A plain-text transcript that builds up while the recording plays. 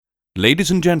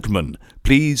Ladies and gentlemen,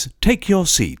 please take your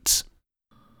seats.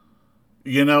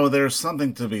 You know, there's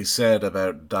something to be said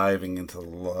about diving into,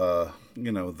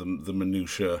 the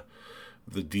minutiae,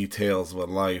 the details of a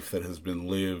life that has been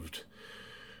lived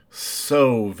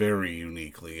so very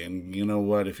uniquely. And you know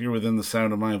what? If you're within the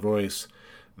sound of my voice,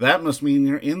 that must mean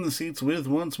you're in the seats with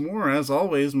once more. As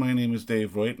always, my name is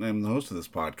Dave Voigt, and I'm the host of this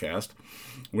podcast,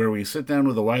 where we sit down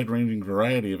with a wide-ranging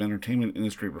variety of entertainment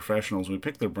industry professionals. We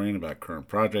pick their brain about current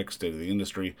projects, state of the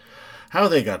industry, how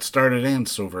they got started, and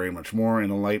so very much more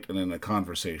in a light and in a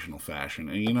conversational fashion.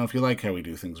 And you know, if you like how we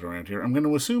do things around here, I'm going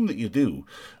to assume that you do,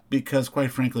 because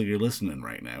quite frankly, you're listening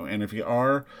right now. And if you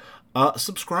are,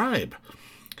 subscribe.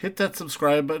 Hit that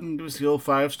subscribe button, give us the old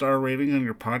 5-star rating on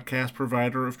your podcast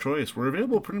provider of choice. We're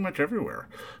available pretty much everywhere.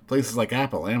 Places like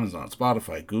Apple, Amazon,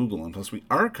 Spotify, Google, and plus we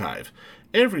archive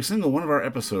every single one of our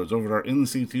episodes over at our In the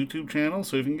Seats YouTube channel,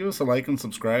 so if you can give us a like and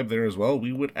subscribe there as well,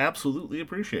 we would absolutely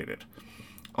appreciate it.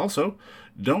 Also,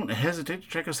 don't hesitate to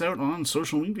check us out on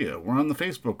social media. We're on the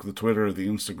Facebook, the Twitter, the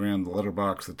Instagram, the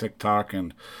Letterboxd, the TikTok,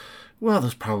 and, well,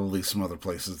 there's probably some other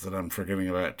places that I'm forgetting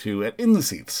about too, at In the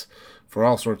Seats, for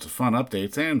all sorts of fun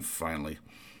updates. And finally,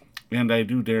 and I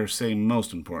do dare say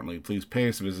most importantly, please pay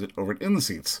us a visit over at In the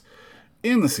Seats,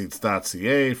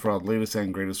 intheseats.ca, for all the latest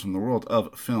and greatest from the world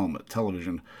of film,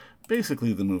 television,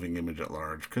 basically the moving image at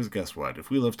large. Because guess what? If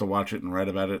we live to watch it and write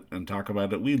about it and talk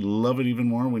about it, we love it even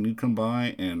more when you come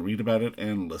by and read about it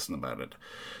and listen about it.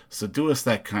 So do us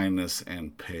that kindness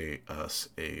and pay us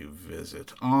a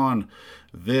visit. On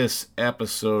this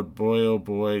episode, boy oh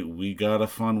boy, we got a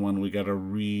fun one. We got a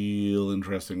real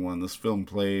interesting one. This film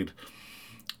played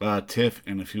TIFF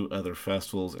and a few other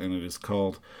festivals, and it is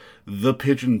called The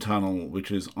Pigeon Tunnel,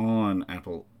 which is on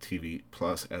Apple TV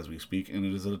Plus as we speak, and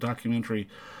it is a documentary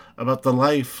about the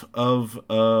life of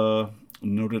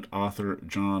noted author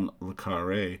John le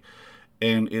Carré,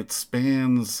 and it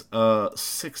spans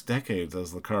 6 decades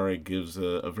as le Carré gives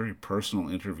a very personal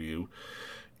interview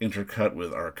intercut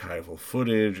with archival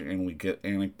footage, and we get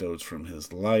anecdotes from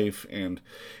his life, and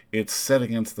it's set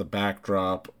against the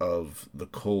backdrop of the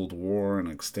Cold War and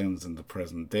extends into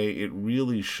present day. It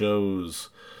really shows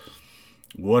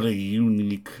what a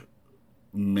unique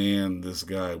man this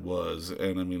guy was,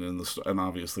 and I mean, and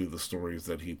obviously the stories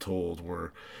that he told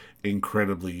were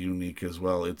incredibly unique as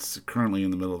well. It's currently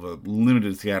in the middle of a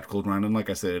limited theatrical run, and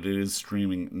like I said, it is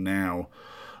streaming now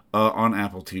on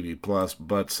Apple TV Plus,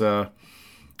 but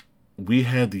we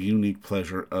had the unique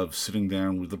pleasure of sitting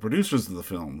down with the producers of the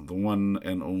film, the one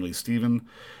and only Stephen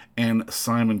and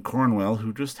Simon Cornwell,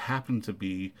 who just happened to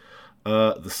be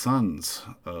the sons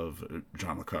of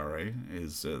John le Carré.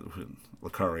 Le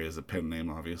Carré is a pen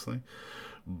name, obviously.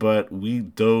 But we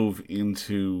dove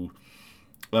into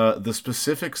the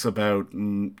specifics about,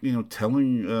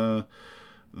 telling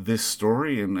this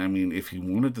story. And, I mean, if he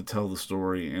wanted to tell the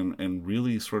story and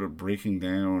really sort of breaking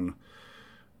down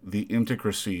the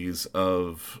intricacies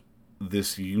of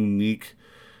this unique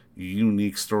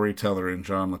storyteller in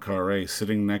John le Carré,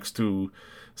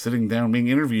 sitting down, being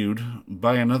interviewed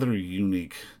by another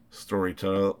unique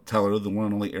storyteller, the one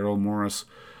and only Errol Morris,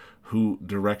 who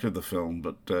directed the film.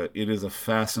 But it is a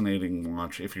fascinating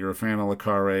watch. If you're a fan of le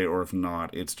Carré, or if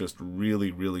not, it's just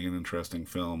really, really an interesting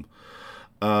film.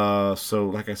 So,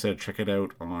 like I said, check it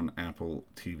out on Apple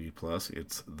TV Plus.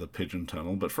 It's The Pigeon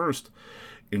Tunnel. But first,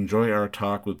 enjoy our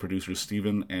talk with producers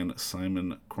Stephen and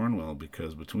Simon Cornwell,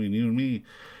 because between you and me,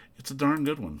 it's a darn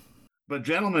good one. But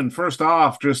gentlemen, first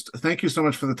off, just thank you so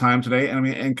much for the time today,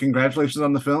 and congratulations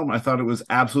on the film. I thought it was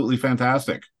absolutely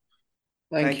fantastic.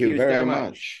 Thank you very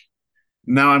much.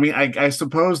 Now, I mean, I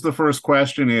suppose the first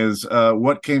question is,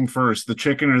 what came first, the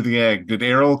chicken or the egg? Did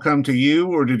Errol come to you,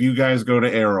 or did you guys go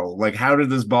to Errol? Like, how did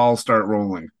this ball start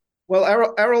rolling? Well,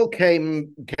 Errol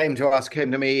came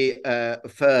to me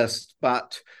first,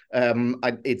 but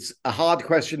it's a hard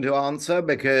question to answer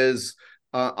because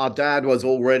our dad was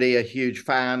already a huge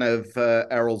fan of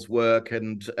Errol's work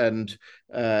and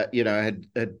had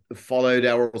followed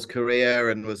Errol's career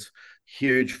and was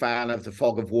huge fan of The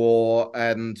Fog of War,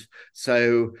 and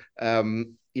so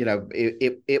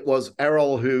it was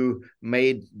Errol who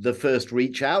made the first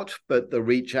reach out, but the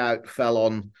reach out fell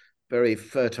on very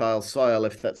fertile soil,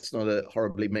 if that's not a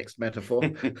horribly mixed metaphor.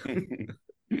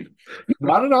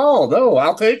 Not at all. No,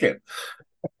 I'll take it.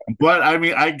 But I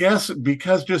mean, I guess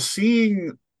because just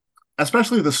seeing,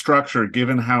 especially the structure,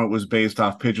 given how it was based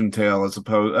off Pigeon Tunnel,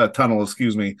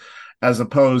 as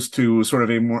opposed to sort of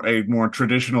a more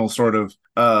traditional sort of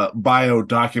bio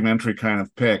documentary kind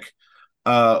of pick.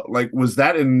 Was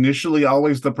that initially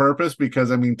always the purpose?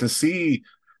 Because I mean, to see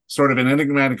sort of an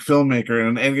enigmatic filmmaker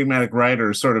and an enigmatic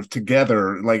writer sort of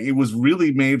together. Like, it was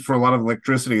really made for a lot of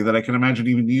electricity that I can imagine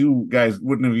even you guys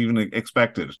wouldn't have even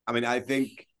expected. I mean,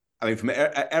 from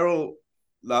Errol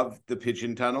loved the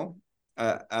Pigeon Tunnel,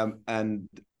 and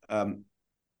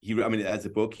as a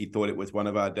book, he thought it was one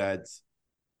of our dad's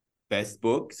best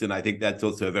books, and I think that's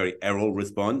also a very Errol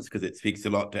response, because it speaks a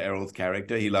lot to Errol's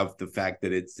character. He loved the fact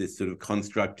that it's this sort of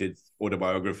constructed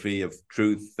autobiography of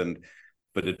truth,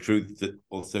 but a truth that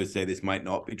also say this might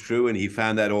not be true, and he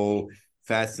found that all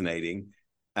fascinating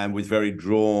and was very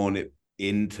drawn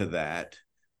into that.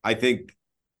 I think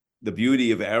the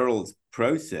beauty of Errol's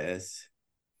process,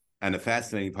 and a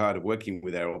fascinating part of working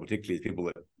with Errol, particularly as people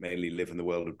that mainly live in the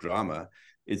world of drama,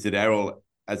 is that Errol,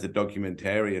 as a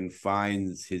documentarian,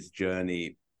 finds his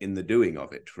journey in the doing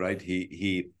of it, right?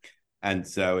 And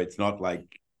so it's not like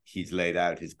he's laid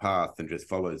out his path and just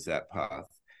follows that path.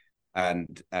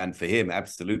 And for him,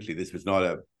 absolutely, this was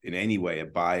not in any way a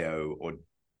bio or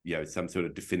some sort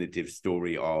of definitive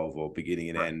story of or beginning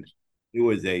and end. It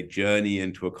was a journey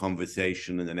into a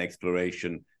conversation and an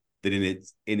exploration that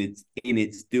in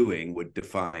its doing would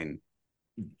define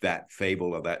that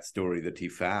fable or that story that he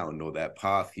found or that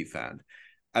path he found.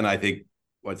 And I think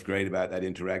what's great about that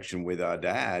interaction with our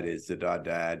dad is that our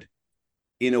dad,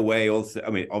 in a way, also,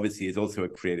 I mean, obviously is also a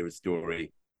creator of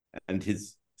story, and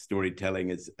his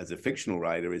storytelling as a fictional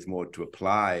writer is more to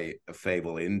apply a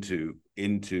fable into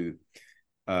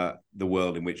the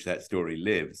world in which that story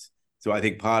lives. So I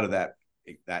think part of that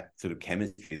sort of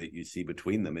chemistry that you see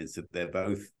between them is that they're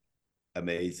both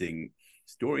amazing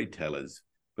storytellers,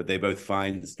 but they both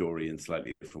find the story in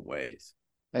slightly different ways.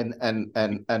 And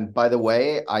by the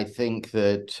way, I think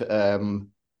that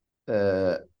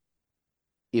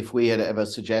if we had ever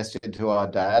suggested to our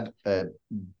dad a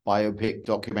biopic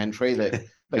documentary that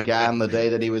began the day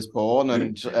that he was born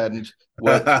and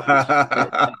worked,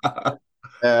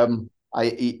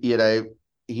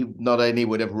 he not only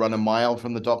would have run a mile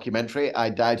from the documentary, I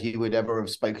doubt he would ever have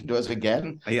spoken to us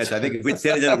again. Yes, I think if we'd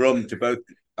said it in a room to both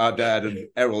our dad and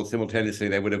Errol simultaneously,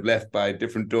 they would have left by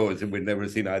different doors and we'd never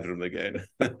seen either of them again.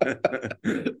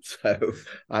 So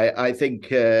I think,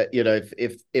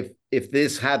 if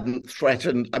this hadn't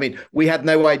threatened, I mean, we had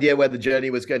no idea where the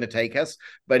journey was going to take us,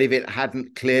 but if it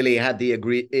hadn't clearly had the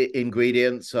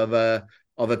ingredients of a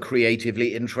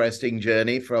creatively interesting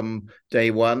journey from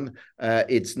day one,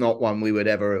 it's not one we would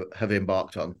ever have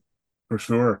embarked on. For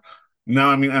sure.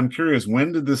 Now, I mean, I'm curious,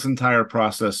 when did this entire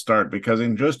process start? Because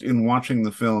in watching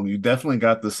the film, you definitely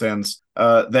got the sense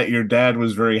that your dad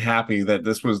was very happy that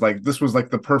this was like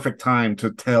the perfect time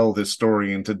to tell this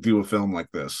story and to do a film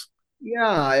like this. Yeah,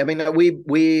 I mean,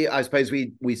 I suppose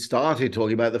we started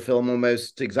talking about the film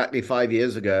almost exactly 5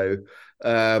 years ago,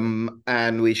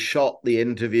 and we shot the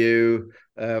interview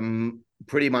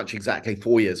pretty much exactly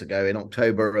 4 years ago in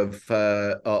October of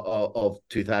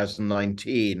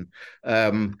 2019.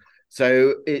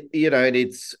 So it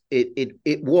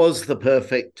was the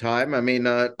perfect time. I mean,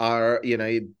 our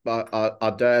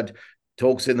dad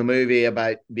talks in the movie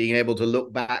about being able to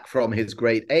look back from his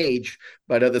great age,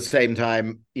 but at the same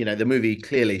time, the movie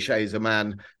clearly shows a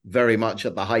man very much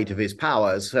at the height of his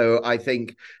powers. So I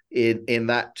think in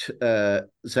that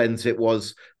sense, it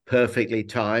was perfectly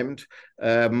timed.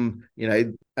 And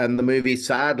the movie,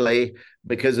 sadly,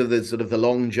 because of the sort of the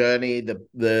long journey, the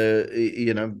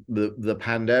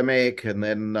pandemic, and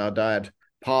then our dad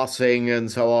passing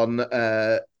and so on,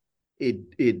 the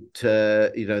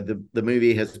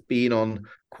movie has been on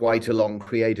quite a long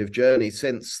creative journey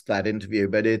since that interview,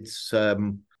 but it's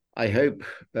I hope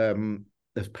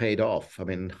has paid off. I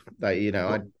mean,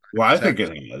 I think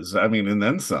it is. I mean, and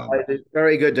then some. It's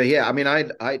very good to hear. I mean, I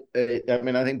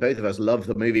think both of us love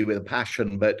the movie with a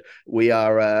passion, but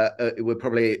we're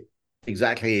probably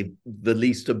exactly the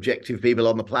least objective people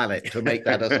on the planet to make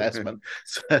that assessment.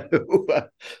 So,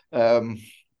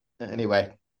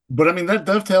 anyway. But I mean, that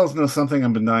dovetails into something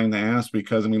I've been dying to ask,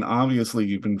 because I mean, obviously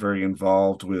you've been very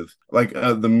involved with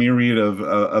the myriad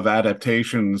of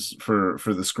adaptations for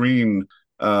the screen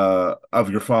of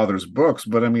your father's books.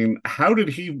 But I mean, how did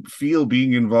he feel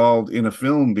being involved in a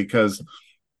film? Because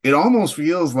it almost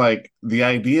feels like the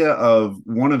idea of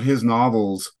one of his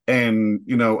novels and,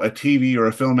 a TV or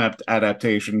a film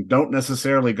adaptation don't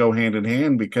necessarily go hand in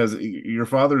hand, because your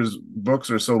father's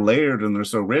books are so layered and they're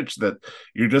so rich that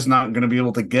you're just not going to be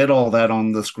able to get all that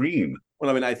on the screen. Well,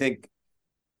 I mean, I think,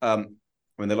 there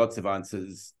are lots of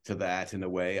answers to that in a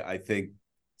way. I think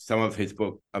some of his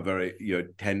books are very,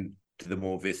 tend to the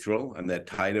more visceral, and they're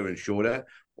tighter and shorter,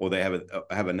 or they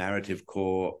have a narrative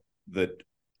core that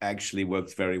actually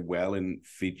works very well in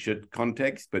featured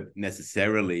context, but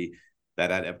necessarily that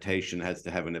adaptation has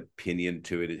to have an opinion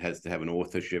to it. It has to have an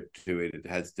authorship to it. It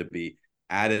has to be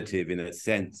additive in a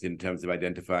sense in terms of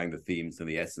identifying the themes and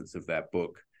the essence of that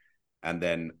book,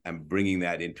 and bringing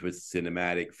that into a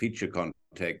cinematic feature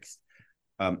context.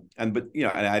 But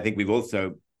I think we've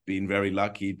also been very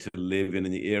lucky to live in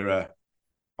an era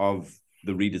of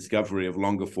the rediscovery of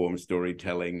longer form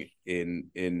storytelling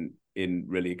in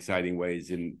really exciting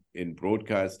ways in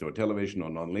broadcast or television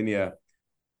or nonlinear,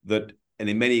 and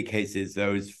in many cases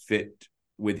those fit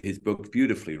with his books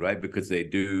beautifully, right? Because they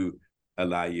do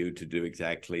allow you to do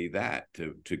exactly that,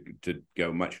 to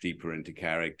go much deeper into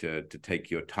character, to take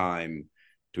your time,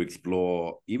 to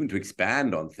explore, even to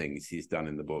expand on things he's done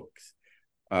in the books.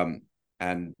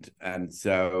 And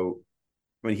so,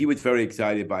 I mean, he was very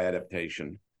excited by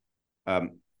adaptation.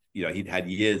 He'd had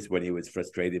years when he was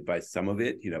frustrated by some of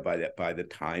it, by the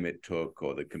time it took,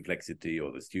 or the complexity,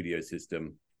 or the studio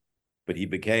system. But he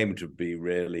became to be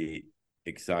really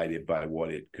excited by what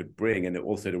it could bring, and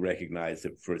also to recognize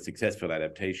that for a successful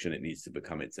adaptation, it needs to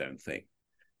become its own thing.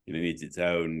 It needs its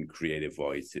own creative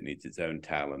voice, it needs its own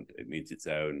talent, it needs its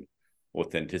own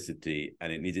authenticity,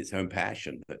 and it needs its own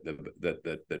passion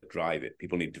that drive it.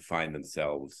 People need to find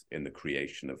themselves in the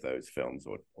creation of those films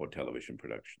or television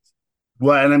productions.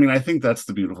 Well, and I mean, I think that's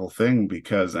the beautiful thing,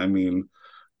 because I mean,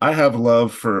 I have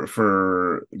love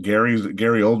for Gary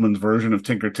Oldman's version of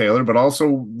Tinker Tailor, but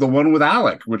also the one with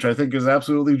Alec, which I think is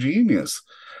absolutely genius.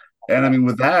 And I mean,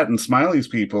 with that and Smiley's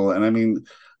people, and I mean,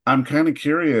 I'm kind of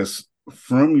curious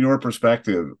from your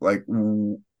perspective, like,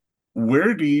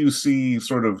 where do you see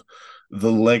sort of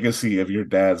the legacy of your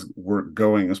dad's work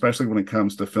going, especially when it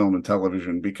comes to film and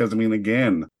television? Because I mean,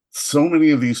 again, so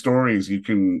many of these stories, you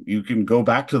can go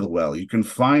back to the well, you can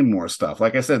find more stuff.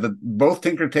 Like I said, both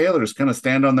Tinker Tailors kind of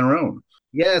stand on their own.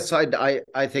 Yes, I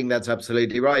think that's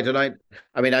absolutely right. And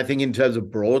I mean, I think in terms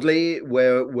of broadly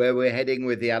where we're heading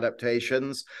with the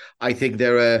adaptations, I think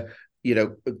there are,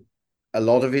 a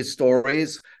lot of his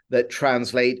stories that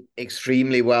translate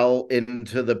extremely well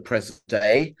into the present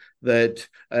day, that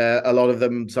a lot of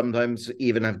them sometimes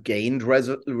even have gained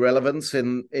relevance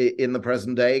in the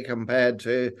present day compared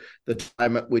to the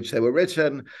time at which they were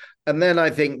written. And then I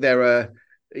think there are,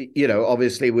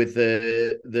 obviously with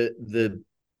the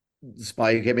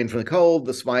Spy Who Came In From the Cold,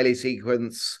 the Smiley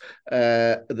sequence,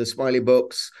 the Smiley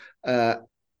books, are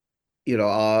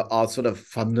sort of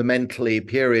fundamentally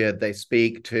period. They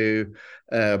speak to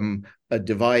a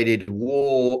divided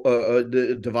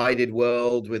divided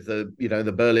world with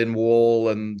the Berlin Wall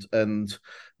and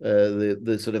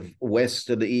the sort of West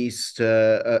and East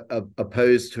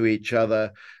opposed to each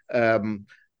other, and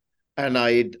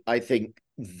I think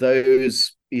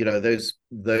those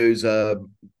are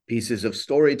pieces of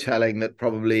storytelling that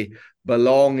probably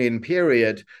belong in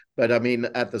period, but I mean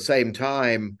at the same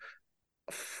time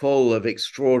full of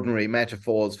extraordinary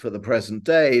metaphors for the present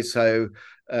day. So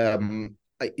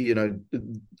I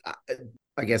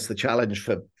guess the challenge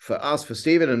for us, for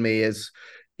Stephen and me, is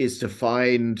to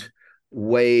find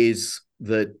ways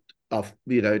that are,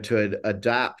 to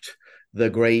adapt the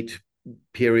great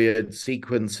period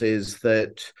sequences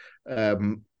that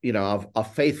are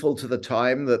faithful to the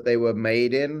time that they were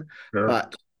made in, Sure.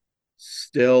 but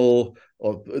still,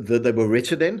 or that they were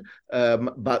written in,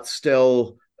 but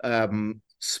still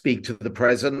speak to the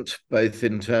present, both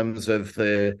in terms of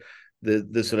the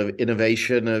sort of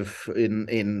innovation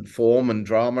in form and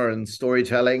drama and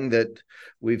storytelling that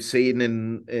we've seen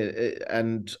and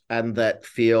that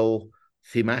feel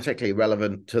thematically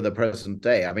relevant to the present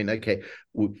day. I mean, okay,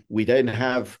 we don't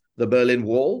have the Berlin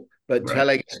Wall, but right,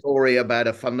 telling a story about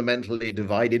a fundamentally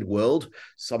divided world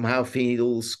somehow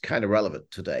feels kind of relevant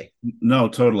today. No,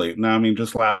 totally. Now, I mean,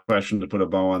 just last question to put a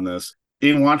bow on this.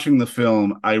 In watching the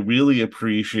film, I really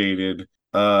appreciated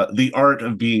the art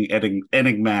of being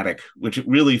enigmatic, which it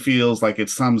really feels like it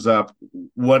sums up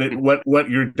what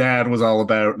your dad was all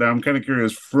about. Now, I'm kind of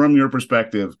curious, from your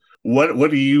perspective,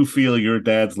 what do you feel your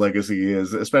dad's legacy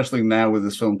is, especially now with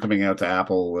this film coming out to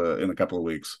Apple in a couple of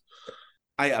weeks?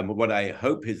 What I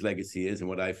hope his legacy is, and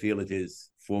what I feel it is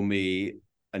for me,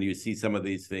 and you see some of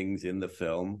these things in the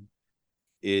film,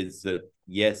 is that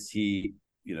yes,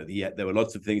 there were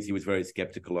lots of things he was very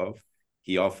skeptical of.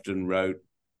 He often wrote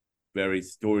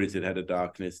stories that had a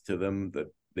darkness to them, that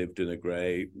lived in a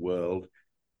gray world.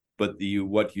 But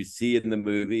what you see in the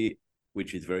movie,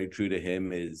 which is very true to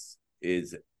him, is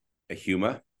a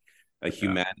humor, a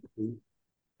humanity,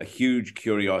 a huge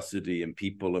curiosity in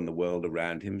people and the world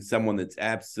around him, someone that's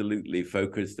absolutely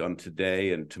focused on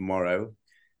today and tomorrow,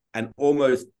 and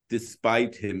almost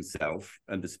despite himself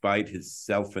and despite his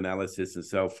self-analysis and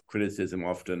self-criticism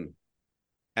often,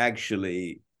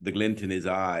 actually the glint in his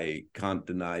eye can't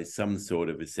deny some sort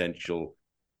of essential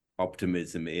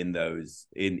optimism in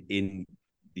the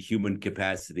human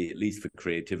capacity, at least for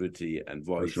creativity and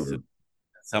voice, For sure. and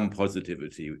some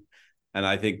positivity. And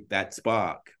I think that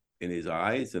spark in his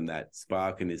eyes and that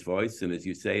spark in his voice, and as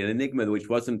you say, an enigma which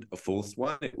wasn't a false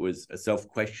one, it was a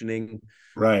self-questioning,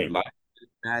 Right. life,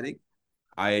 and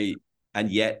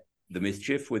yet the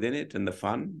mischief within it and the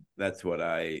fun, that's what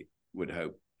I would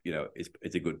hope,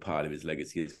 it's a good part of his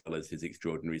legacy, as well as his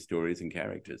extraordinary stories and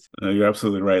characters. You're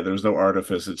absolutely right. There's no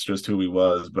artifice. It's just who he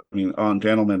was. But I mean,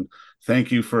 gentlemen,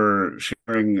 thank you for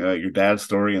sharing your dad's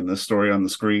story and this story on the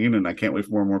screen. And I can't wait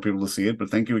for more and more people to see it. But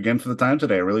thank you again for the time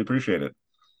today. I really appreciate it.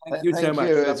 Thank you so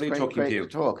much. Lovely talking to you.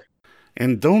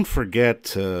 And don't forget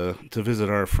to visit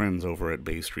our friends over at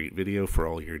Bay Street Video for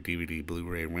all your DVD,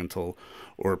 Blu-ray rental,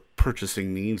 or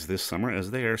purchasing needs this summer,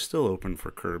 as they are still open for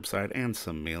curbside and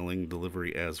some mailing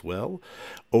delivery as well.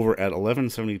 Over at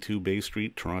 1172 Bay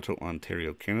Street, Toronto,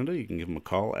 Ontario, Canada, you can give them a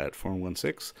call at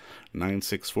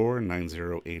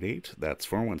 416-964-9088. That's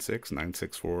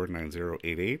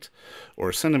 416-964-9088.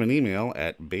 Or send them an email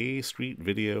at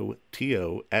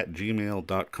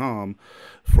baystreetvideoto@gmail.com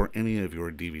for any of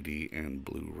your DVD and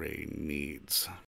Blu-ray needs.